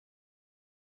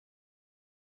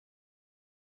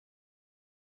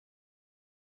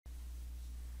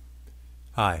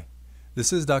Hi,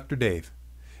 this is Dr. Dave,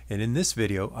 and in this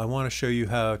video I want to show you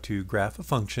how to graph a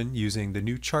function using the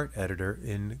new chart editor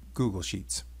in Google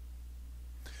Sheets.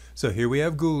 So here we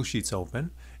have Google Sheets open,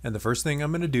 and the first thing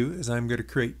I'm going to do is I'm going to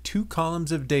create two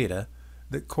columns of data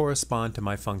that correspond to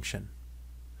my function.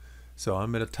 So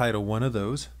I'm going to title one of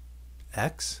those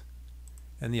X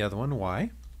and the other one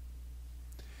Y.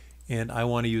 And I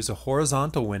want to use a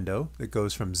horizontal window that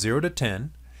goes from 0 to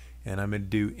 10, and I'm going to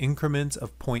do increments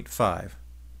of 0.5.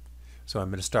 So I'm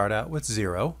going to start out with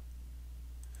 0,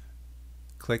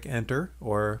 click enter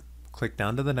or click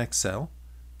down to the next cell,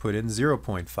 put in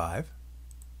 0.5.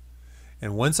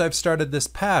 And once I've started this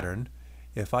pattern,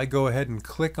 if I go ahead and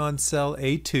click on cell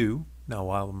A2, now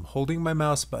while I'm holding my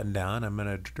mouse button down, I'm going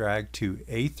to drag to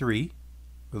A3,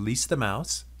 release the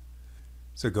mouse.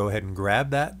 So go ahead and grab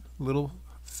that little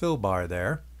fill bar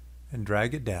there and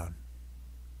drag it down.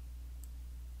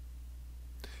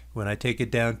 When I take it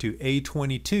down to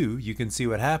A22, you can see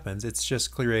what happens. It's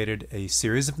just created a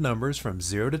series of numbers from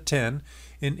 0 to 10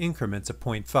 in increments of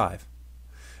 0.5.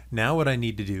 Now what I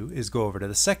need to do is go over to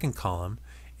the second column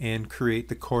and create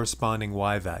the corresponding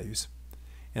y values.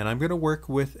 And I'm going to work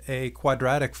with a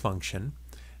quadratic function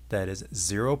that is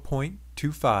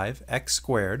 0.25 x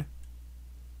squared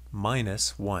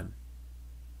minus 1.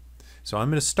 So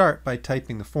I'm going to start by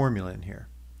typing the formula in here.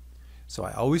 So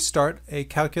I always start a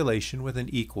calculation with an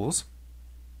equals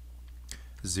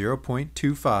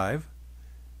 0.25,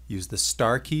 use the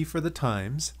star key for the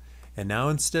times, and now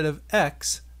instead of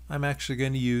x, I'm actually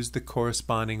going to use the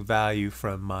corresponding value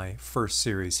from my first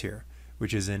series here,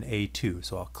 which is in A2.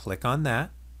 So I'll click on that.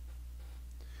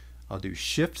 I'll do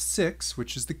Shift 6,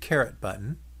 which is the caret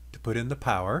button, to put in the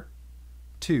power,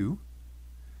 2,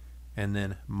 and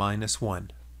then minus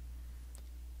 1.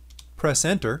 Press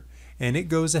enter, and it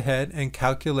goes ahead and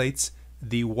calculates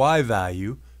the y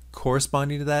value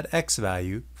corresponding to that x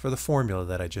value for the formula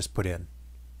that I just put in.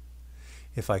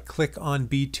 If I click on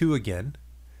B2 again,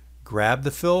 grab the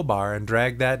fill bar and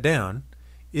drag that down,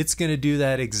 it's going to do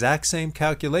that exact same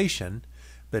calculation,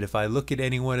 but if I look at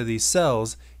any one of these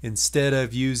cells, instead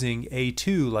of using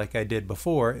A2 like I did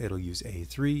before, it'll use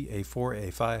A3, A4,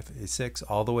 A5, A6,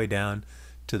 all the way down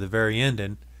to the very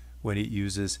end when it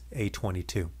uses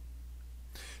A22.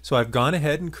 So I've gone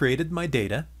ahead and created my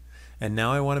data, and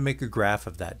now I want to make a graph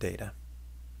of that data.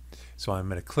 So I'm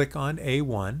going to click on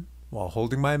A1 while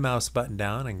holding my mouse button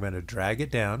down. I'm going to drag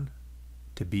it down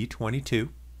to B22.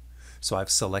 So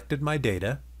I've selected my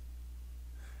data,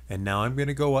 and now I'm going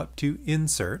to go up to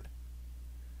Insert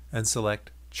and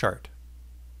select Chart.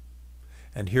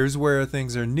 And here's where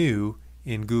things are new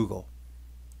in Google.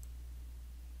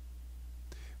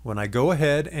 When I go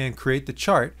ahead and create the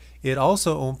chart, it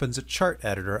also opens a chart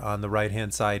editor on the right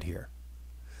hand side here.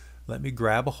 Let me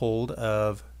grab a hold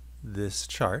of this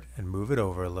chart and move it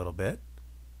over a little bit.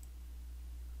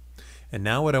 And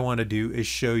now what I want to do is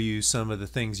show you some of the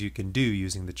things you can do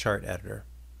using the chart editor.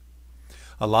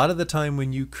 A lot of the time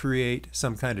when you create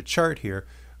some kind of chart here,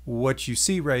 what you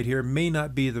see right here may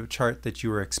not be the chart that you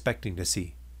were expecting to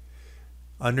see.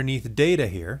 Underneath data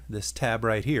here, this tab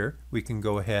right here, we can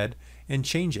go ahead and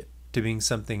change it to being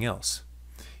something else.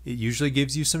 It usually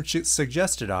gives you some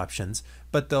suggested options,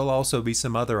 but there'll also be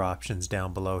some other options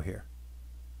down below here.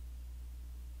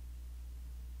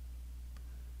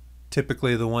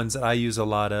 Typically the ones that I use a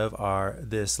lot of are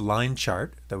this line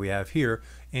chart that we have here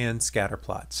and scatter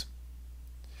plots.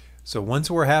 So once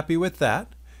we're happy with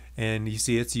that, and you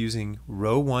see it's using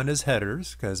row 1 as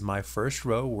headers because my first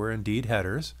row were indeed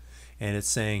headers, and it's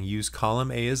saying use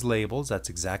column A as labels. That's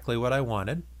exactly what I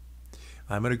wanted.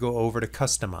 I'm going to go over to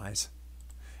Customize.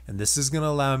 And this is going to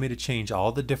allow me to change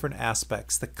all the different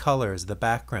aspects, the colors, the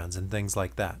backgrounds, and things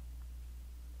like that.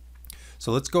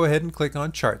 So let's go ahead and click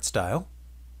on Chart Style.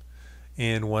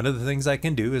 And one of the things I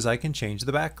can do is I can change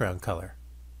the background color.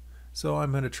 So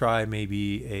I'm going to try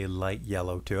maybe a light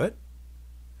yellow to it.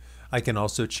 I can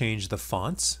also change the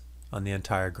fonts on the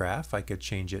entire graph. I could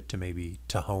change it to maybe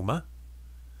Tahoma.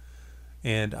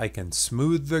 And I can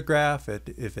smooth the graph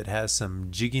if it has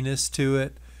some jigginess to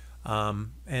it.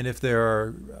 And if there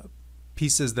are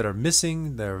pieces that are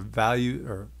missing, there are value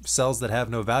or cells that have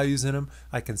no values in them,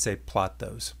 I can say plot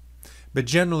those. But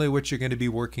generally what you're going to be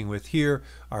working with here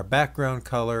are background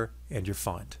color and your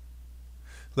font.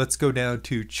 Let's go down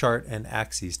to Chart and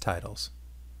Axes titles.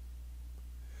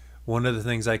 One of the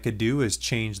things I could do is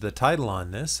change the title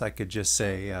on this. I could just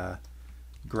say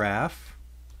graph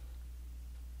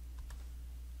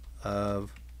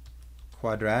of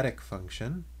quadratic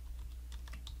function,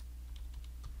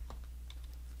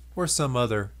 or some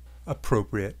other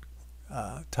appropriate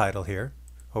title here,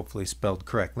 hopefully spelled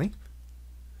correctly.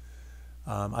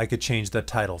 I could change the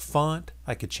title font,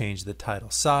 I could change the title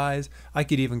size, I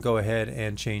could even go ahead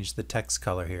and change the text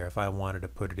color here if I wanted to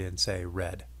put it in, say,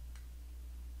 red.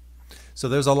 So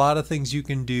there's a lot of things you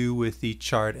can do with the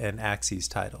chart and axes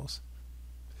titles.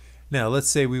 Now let's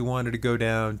say we wanted to go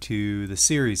down to the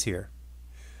series here.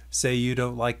 Say you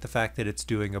don't like the fact that it's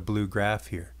doing a blue graph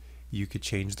here. You could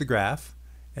change the graph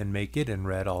and make it in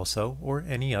red also, or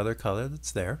any other color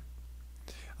that's there.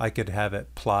 I could have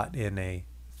it plot in a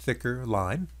thicker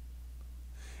line.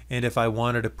 And if I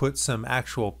wanted to put some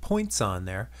actual points on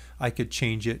there, I could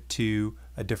change it to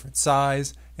a different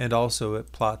size, and also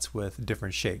it plots with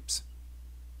different shapes.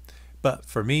 But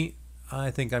for me,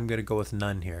 I think I'm going to go with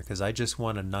none here because I just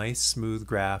want a nice smooth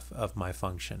graph of my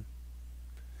function.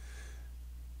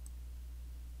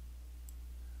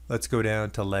 Let's go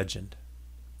down to legend.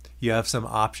 You have some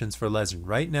options for legend.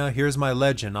 Right now, here's my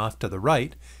legend off to the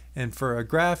right, and for a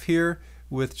graph here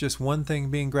with just one thing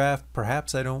being graphed,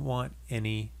 perhaps I don't want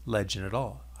any legend at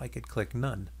all. I could click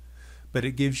none. But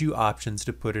it gives you options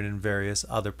to put it in various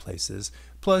other places.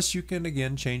 Plus you can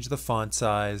again change the font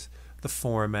size, the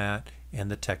format, and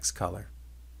the text color.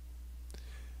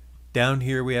 Down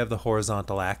here we have the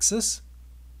horizontal axis.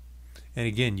 And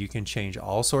again, you can change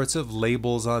all sorts of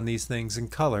labels on these things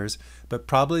and colors, but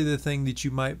probably the thing that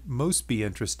you might most be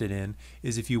interested in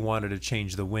is if you wanted to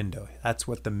change the window. That's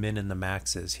what the min and the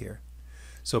max is here.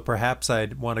 So perhaps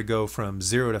I'd want to go from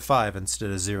 0 to 5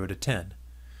 instead of 0 to 10.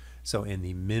 So in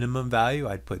the minimum value,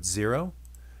 I'd put 0.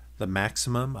 The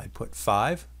maximum, I'd put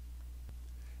 5.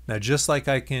 Now just like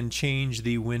I can change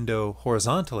the window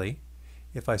horizontally,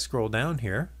 if I scroll down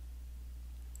here,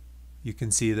 you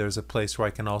can see there's a place where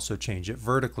I can also change it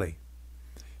vertically.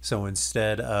 So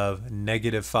instead of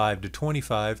 -5 to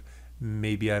 25,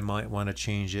 maybe I might want to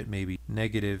change it maybe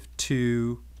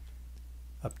 -2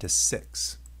 up to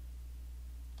 6.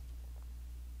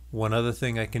 One other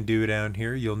thing I can do down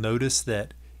here, you'll notice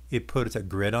that it puts a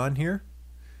grid on here.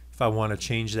 If I want to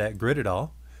change that grid at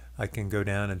all, I can go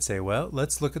down and say, well,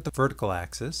 let's look at the vertical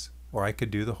axis, or I could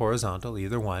do the horizontal,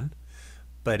 either one.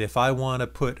 But if I want to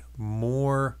put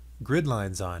more grid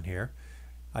lines on here,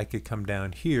 I could come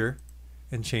down here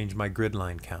and change my grid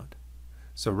line count.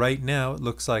 So right now it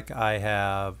looks like I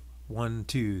have 1,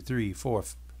 2, 3, 4,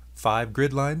 5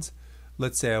 grid lines.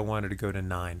 Let's say I wanted to go to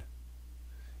 9.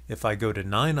 If I go to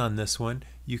 9 on this one,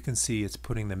 you can see it's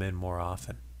putting them in more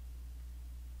often.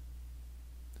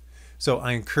 So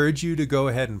I encourage you to go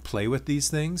ahead and play with these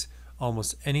things.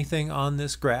 Almost anything on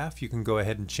this graph you can go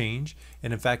ahead and change,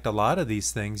 and in fact a lot of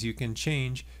these things you can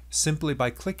change simply by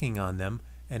clicking on them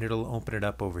and it'll open it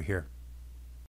up over here.